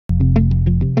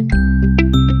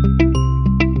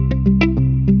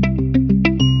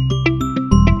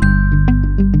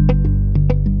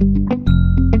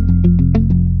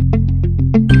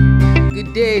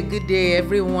day,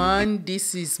 everyone.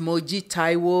 This is Moji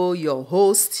Taiwo, your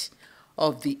host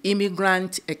of the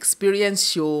Immigrant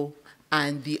Experience Show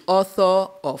and the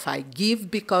author of I Give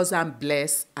Because I'm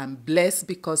Blessed and Blessed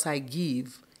Because I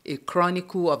Give, a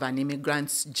chronicle of an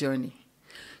immigrant's journey.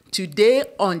 Today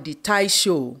on the Tai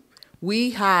Show,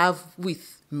 we have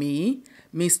with me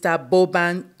Mr.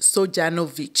 Boban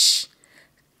Stojanovic.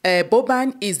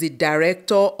 Boban is the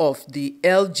director of the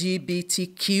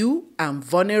LGBTQ and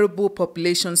Vulnerable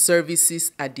Population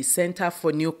Services at the Center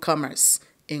for Newcomers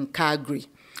in Calgary.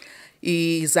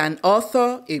 He is an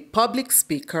author, a public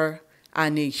speaker,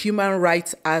 and a human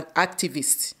rights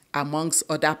activist, amongst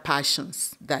other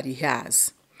passions that he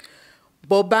has.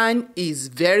 Boban is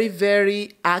very,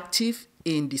 very active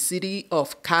in the city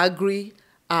of Calgary,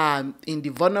 in the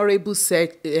vulnerable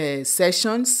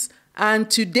sessions,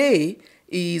 and today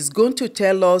he is going to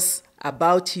tell us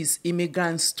about his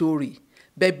immigrant story.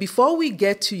 But before we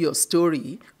get to your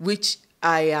story, which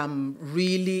I am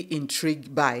really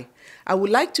intrigued by, I would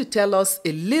like to tell us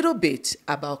a little bit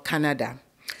about Canada.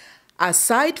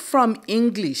 Aside from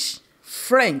English,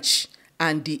 French,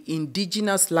 and the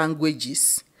indigenous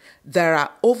languages, there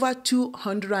are over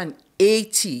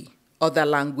 280 other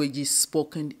languages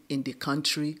spoken in the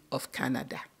country of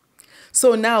Canada.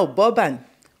 So now, Boban,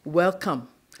 welcome.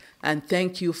 And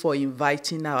thank you for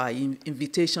inviting our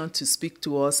invitation to speak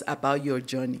to us about your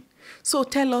journey. So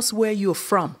tell us where you're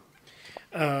from.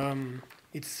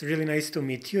 It's really nice to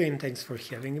meet you, and thanks for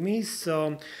having me.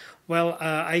 So,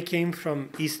 I came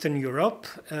from Eastern Europe,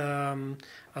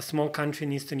 a small country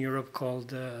in Eastern Europe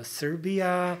called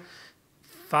Serbia,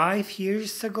 5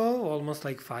 years ago, almost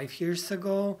like 5 years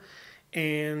ago.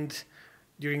 And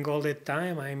during all that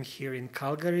time, I'm here in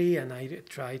Calgary, and I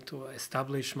try to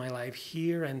establish my life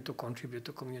here and to contribute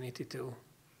to community too.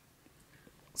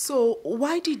 So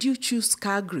why did you choose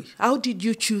Calgary? How did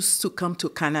you choose to come to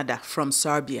Canada from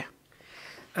Serbia?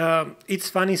 It's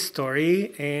a funny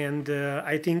story, and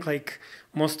I think like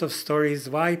most of stories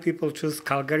why people choose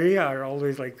Calgary are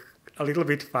always like a little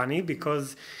bit funny,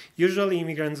 because usually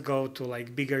immigrants go to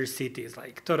like bigger cities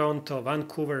like Toronto,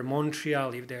 Vancouver,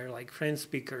 Montreal if they're like French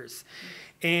speakers.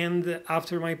 And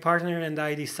after my partner and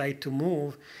I decide to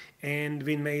move, and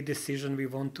we made decision we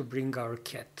want to bring our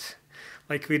cat.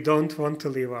 Like we don't want to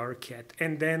leave our cat.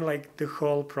 And then like the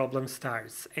whole problem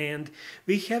starts. And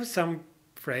we have some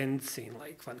friends in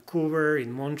like Vancouver,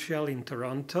 in Montreal, in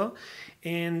Toronto.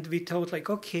 And we thought like,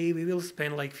 okay, we will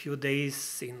spend like few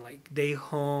days in like day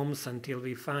homes until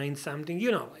we find something,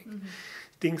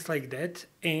 things like that.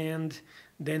 And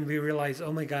then we realized,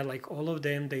 oh my God, like all of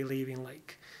them, they live in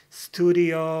like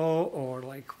studio or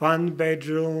like one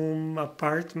bedroom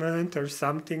apartment or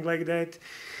something like that.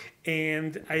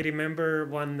 And I remember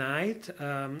one night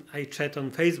I chat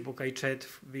on Facebook. I chat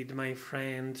with my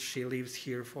friend. She lives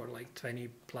here for like 20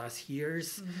 plus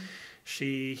years. Mm-hmm.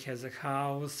 She has a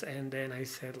house. And then I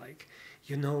said like,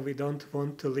 we don't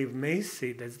want to leave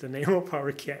Macy. That's the name of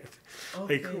our cat.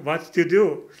 Okay. Like, what to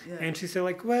do? Yeah. And she said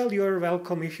like, well, you're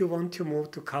welcome. If you want to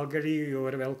move to Calgary,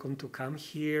 you're welcome to come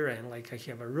here. And like, I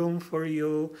have a room for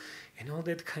you and all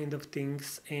that kind of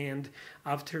things. And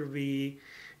after we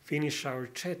finish our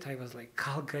chat, I was like,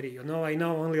 Calgary, I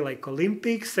know only like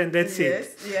Olympics and that's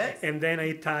it. Yes. And then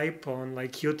I type on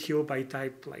like YouTube, I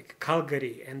type like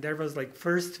Calgary. And there was like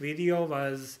first video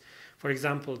was, for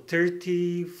example,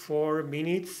 34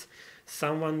 minutes,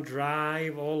 someone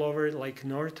drive all over like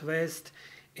Northwest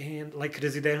and like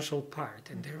residential part.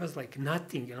 And there was like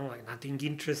nothing, like nothing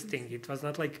interesting. It was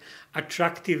not like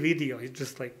attractive video. It's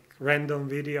just like random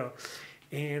video.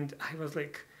 And I was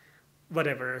like,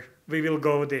 whatever, we will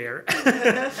go there.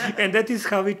 And that is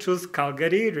how we choose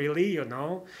Calgary, really,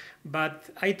 But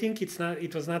I think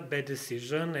it was not bad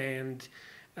decision. And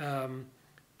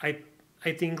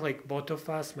I think like both of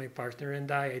us, my partner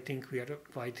and I think we are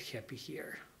quite happy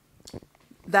here.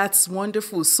 That's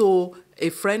wonderful. So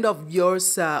a friend of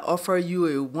yours offered you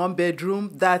a one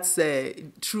bedroom. That's a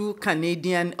true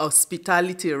Canadian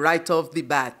hospitality right off the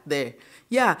bat there.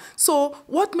 Yeah. So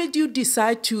what made you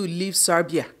decide to leave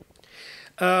Serbia?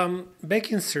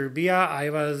 Back in Serbia,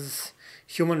 I was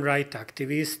human rights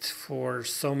activist for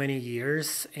so many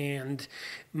years, and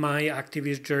my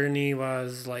activist journey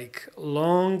was like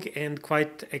long and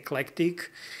quite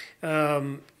eclectic.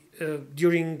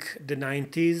 During the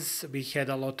 90s, we had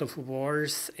a lot of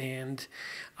wars, and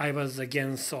I was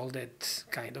against all that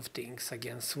kind of things,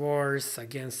 against wars,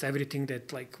 against everything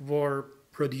that like war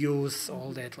produce,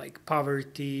 all that like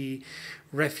poverty,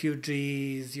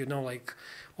 refugees, like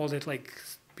all that like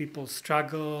people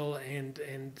struggle and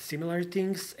similar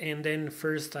things. And then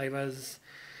first I was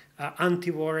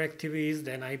anti-war activist.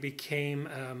 Then I became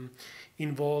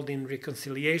involved in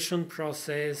reconciliation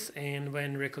process, and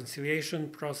when reconciliation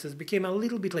process became a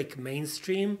little bit like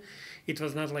mainstream, it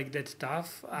was not like that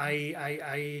tough.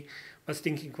 I was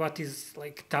thinking, what is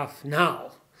like tough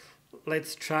now?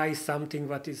 Let's try something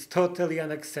what is totally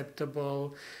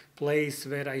unacceptable, place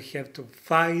where I have to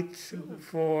fight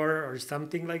for or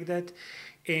something like that.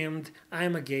 And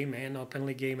I'm a gay man,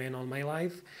 openly gay man all my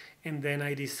life. And then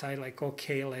I decide like,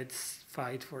 okay, let's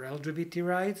fight for LGBT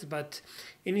rights. But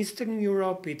in Eastern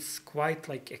Europe, it's quite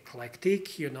like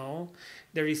eclectic, you know.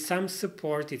 There is some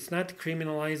support. It's not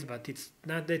criminalized, but it's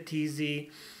not that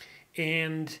easy.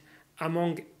 And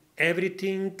among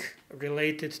everything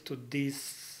related to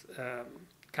this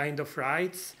kind of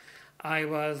rights, I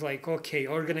was like, okay,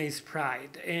 organized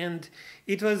pride. And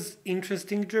it was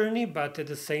interesting journey, but at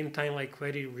the same time, like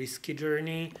very risky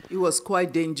journey. It was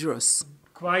quite dangerous.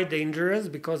 Quite dangerous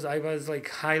because I was like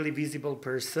highly visible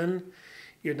person.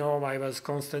 You know, I was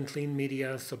constantly in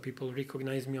media, so people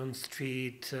recognize me on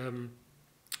street.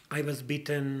 I was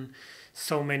beaten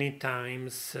so many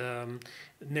times.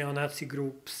 Neo-Nazi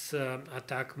groups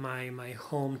attacked my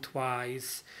home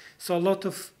twice. So a lot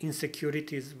of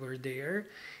insecurities were there.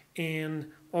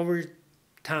 And over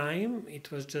time, it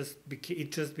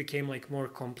just became like more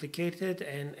complicated.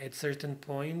 And at certain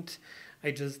point,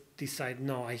 I just decide,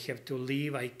 no, I have to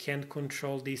leave. I can't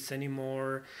control this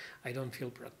anymore. I don't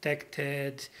feel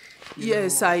protected.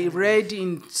 Yes, I read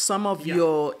in some of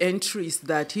your entries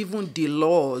that even the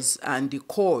laws and the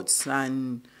courts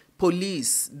and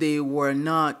police, they were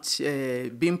not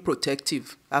being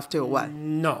protective after a while.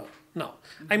 No.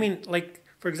 I mean, like,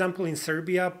 for example, in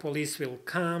Serbia, police will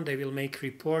come, they will make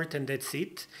report, and that's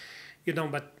it. You know,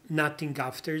 but nothing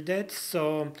after that.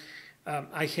 So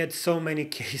I had so many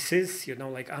cases, you know,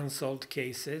 like unsolved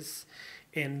cases,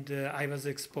 and I was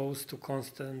exposed to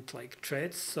constant like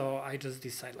threats. So I just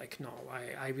decided like, no,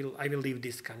 I will leave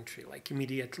this country like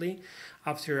immediately.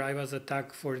 After I was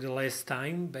attacked for the last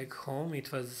time back home,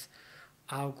 it was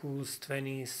August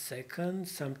 22nd,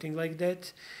 something like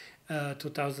that.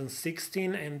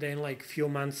 2016, and then like few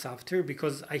months after,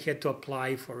 because I had to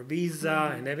apply for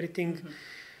visa and everything,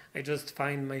 I just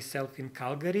find myself in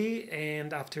Calgary.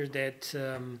 And after that,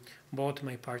 both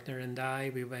my partner and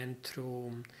I, we went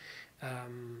through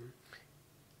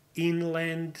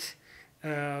inland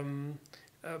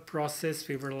process.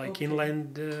 We were like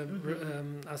inland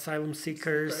asylum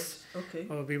seekers.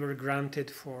 We were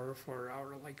granted for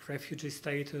our like refugee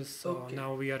status. So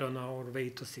now we are on our way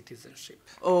to citizenship.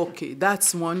 Okay,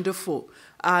 that's wonderful.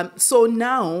 So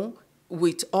now,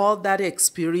 with all that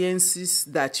experiences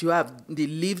that you have, the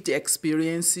lived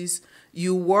experiences,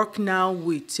 you work now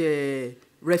with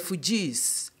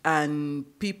refugees and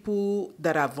people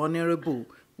that are vulnerable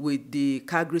with the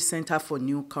Calgary Center for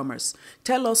Newcomers.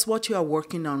 Tell us what you are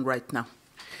working on right now.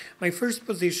 My first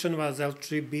position was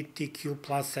LGBTQ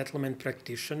plus settlement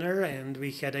practitioner, and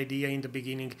we had idea in the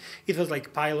beginning. It was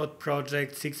like pilot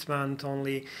project, 6 months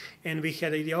only, and we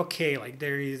had idea, okay, like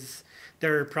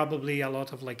there are probably a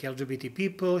lot of like LGBT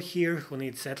people here who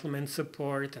need settlement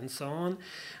support and so on,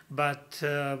 but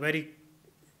very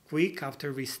quick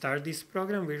after we start this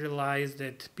program, we realized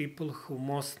that people who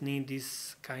most need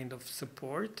this kind of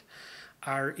support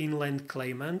are inland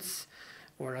claimants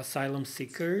or asylum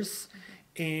seekers.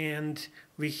 And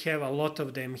we have a lot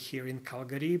of them here in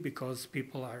Calgary because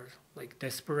people are like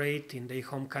desperate in their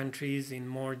home countries, in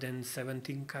more than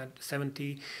 70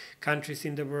 countries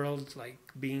in the world. Like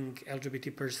being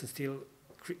LGBT person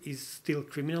is still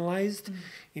criminalized.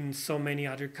 In so many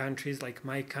other countries, like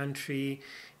my country,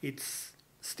 it's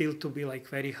still to be like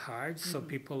very hard. So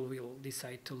people will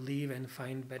decide to leave and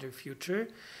find better future.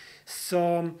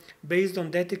 So based on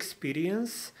that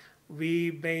experience,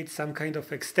 we made some kind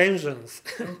of extensions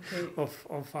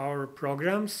of our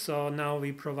programs. So now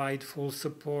we provide full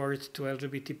support to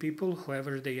LGBT people,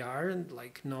 whoever they are, and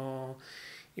like no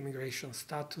immigration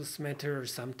status matter or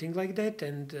something like that.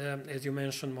 And as you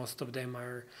mentioned, most of them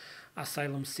are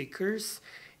asylum seekers.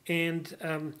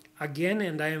 And again,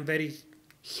 and I am very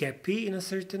happy in a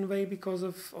certain way because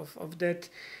of that.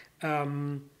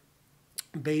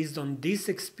 Based on this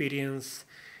experience,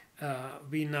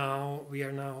 we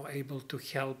are now able to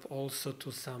help also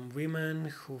to some women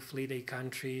who flee their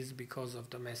countries because of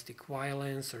domestic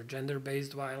violence or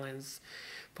gender-based violence,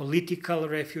 political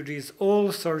refugees,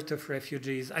 all sorts of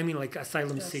refugees. I mean, like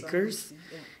asylum seekers.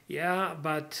 Yeah,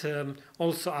 but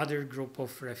also other group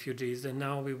of refugees. And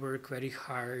now we work very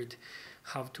hard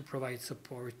how to provide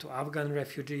support to Afghan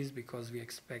refugees because we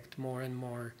expect more and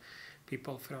more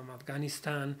people from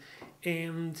Afghanistan.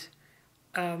 And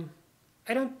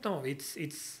I don't know.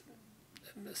 It's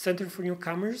Center for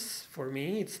Newcomers, for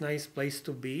me, it's a nice place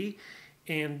to be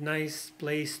and nice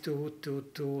place to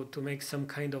make some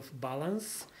kind of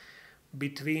balance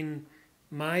between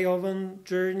my own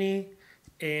journey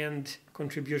and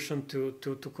contribution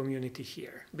to community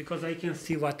here, because I can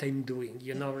see what I'm doing,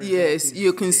 Yes,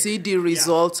 you can see the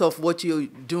results of what you're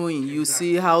doing. You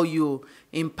see how you're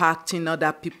impacting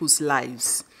other people's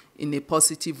lives in a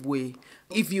positive way.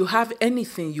 If you have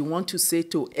anything you want to say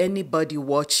to anybody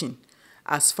watching,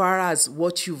 as far as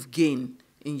what you've gained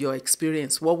in your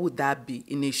experience, what would that be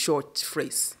in a short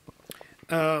phrase?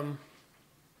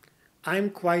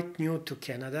 I'm quite new to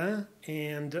Canada,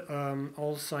 and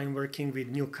also I'm working with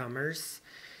newcomers.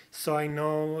 So I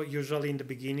know usually in the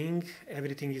beginning,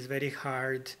 everything is very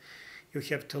hard. You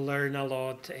have to learn a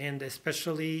lot, and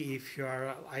especially if you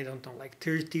are, I don't know, like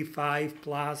 35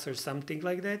 plus or something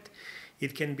like that,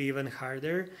 it can be even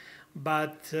harder.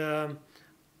 But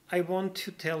I want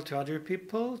to tell to other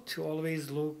people to always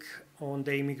look on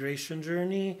the immigration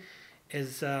journey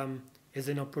as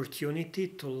an opportunity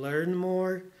to learn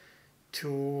more,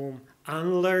 to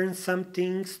unlearn some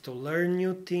things, to learn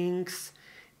new things,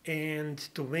 and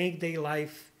to make their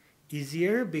life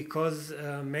easier, because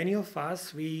many of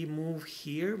us, we move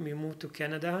to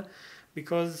Canada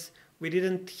because we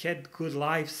didn't had good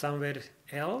life somewhere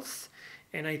else,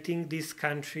 and I think this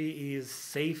country is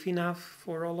safe enough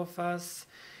for all of us.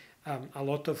 A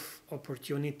lot of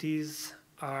opportunities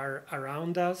are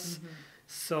around us,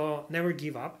 so never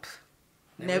give up.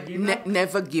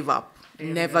 Never give up.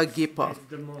 Never give up. That's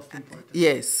the most important.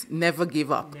 Yes, never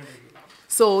give up. Never give up.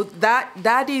 So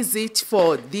that is it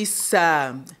for this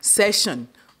session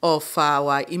of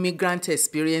our Immigrant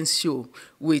Experience Show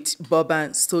with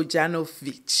Boban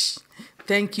Stojanovic.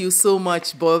 Thank you so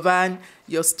much, Boban.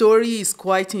 Your story is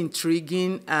quite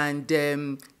intriguing, and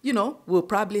we'll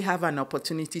probably have an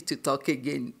opportunity to talk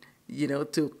again,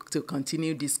 to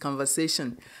continue this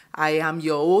conversation. I am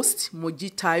your host,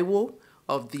 Moji Taiwo,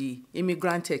 of the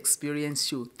Immigrant Experience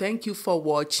Show. Thank you for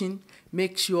watching.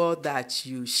 Make sure that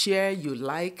you share, you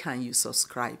like, and you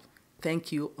subscribe.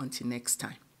 Thank you. Until next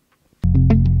time.